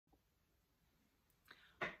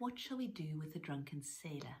what shall we do with the Drunken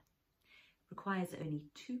Sailor? Requires only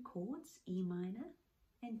 2 chords, E minor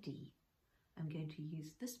and D. I'm going to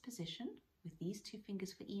use this position with these 2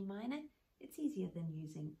 fingers for E minor. It's easier than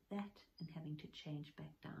using that and having to change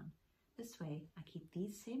back down. This way I keep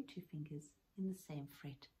these same 2 fingers in the same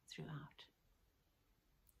fret throughout.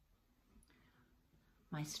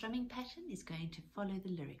 My strumming pattern is going to follow the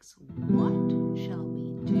lyrics. What shall we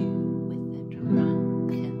do with the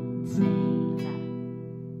drunken sailor?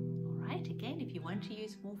 All right, again, if you want to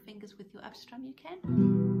use more fingers with your upstrum, you can.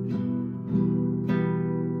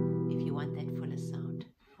 If you want that fuller sound.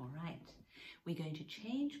 All right, we're going to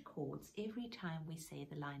change chords every time we say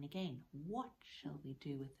the line again. What shall we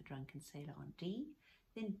do with the drunken sailor on D?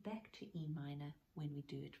 Then back to E minor when we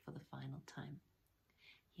do it for the final time.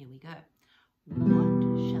 Here we go. What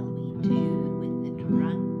shall we do with the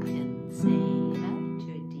drunken sailor?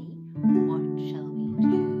 To a D. What shall we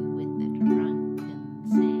do with the drunken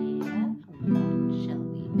sailor? What shall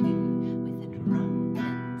we do with the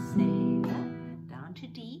drunken sailor? Down to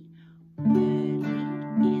D. Early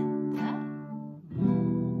in the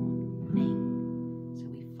morning. So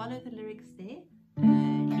we follow the lyrics there.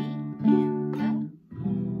 Early in the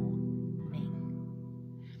morning.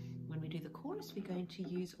 When we do the chorus, we're going to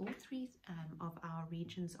use all 3 of our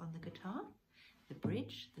regions on the guitar, the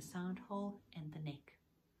bridge, the sound hole, and the neck.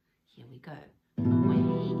 Here we go. Way,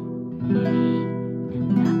 hey,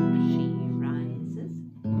 and up she rises.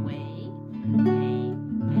 Way, hey,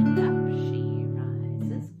 and up she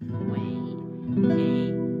rises. Way,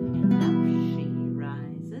 hey, and up she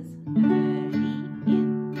rises. Early in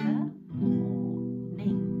the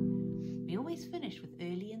morning. We always finish with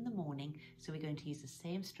early in the morning, so we're going to use the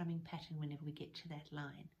same strumming pattern whenever we get to that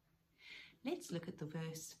line. Let's look at the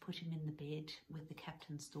verse, put him in the bed with the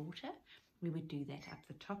captain's daughter. We would do that up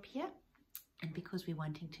the top here. And because we're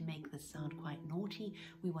wanting to make this sound quite naughty,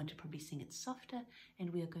 we want to probably sing it softer,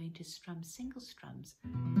 and we are going to strum single strums.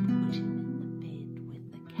 Put him in the bed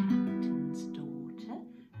with the captain's daughter.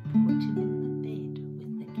 Put him in the bed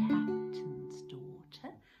with the captain's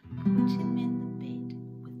daughter. Put him in the bed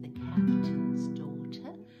with the captain's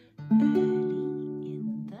daughter.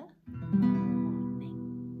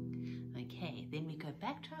 Then we go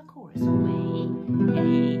back to our chorus. Way,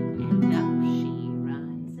 hey, and up she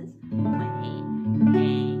rises. Way,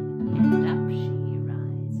 hey, and up she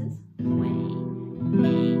rises. Way,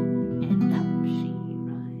 hey, and up she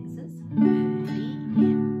rises. Early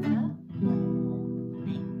in the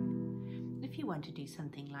morning. If you want to do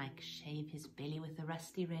something like shave his belly with a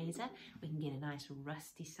rusty razor, we can get a nice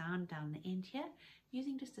rusty sound down the end here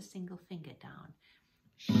using just a single finger down.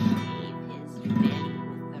 Shave his belly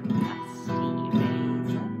with a rusty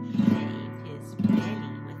razor. Shave his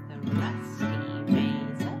belly with a rusty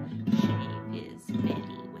razor. Shave his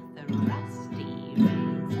belly with a rusty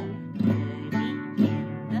razor. Early in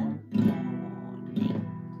the morning.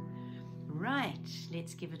 Right,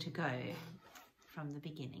 let's give it a go from the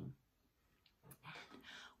beginning.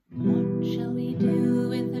 What shall we do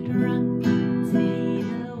with the drunken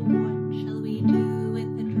sailor? What shall we do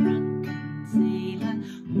with the drunken sailor?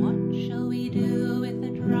 What shall we do with the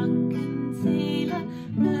drunken sailor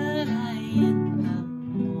early in the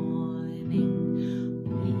morning?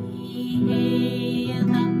 Way, hey,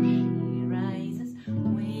 and up she rises.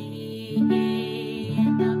 Way, hey,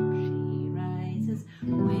 and up she rises.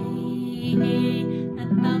 Way, hey,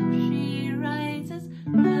 and up she rises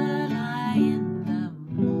early in the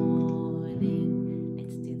morning.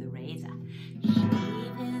 Let's do the raise.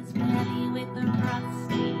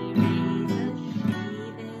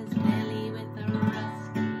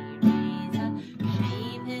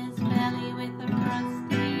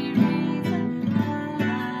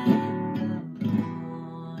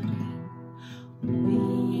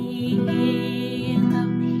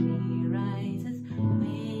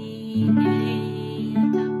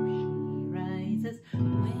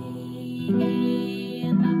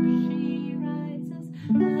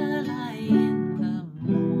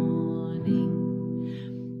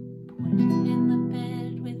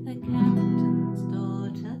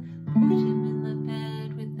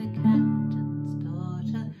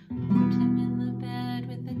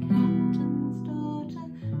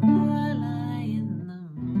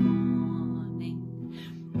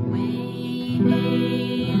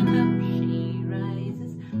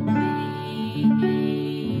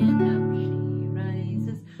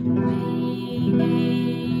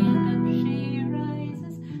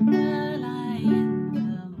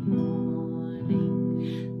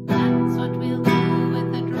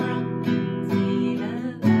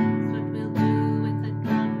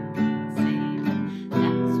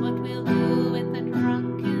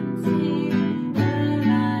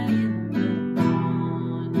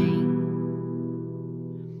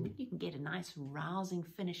 get a nice rousing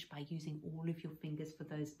finish by using all of your fingers for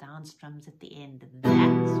those down strums at the end.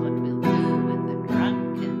 That's what we'll do with the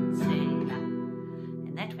Drunken Sailor.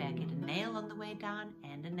 And that way I get a nail on the way down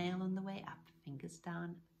and a nail on the way up. Fingers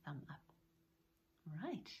down, thumb up. All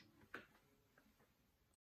right.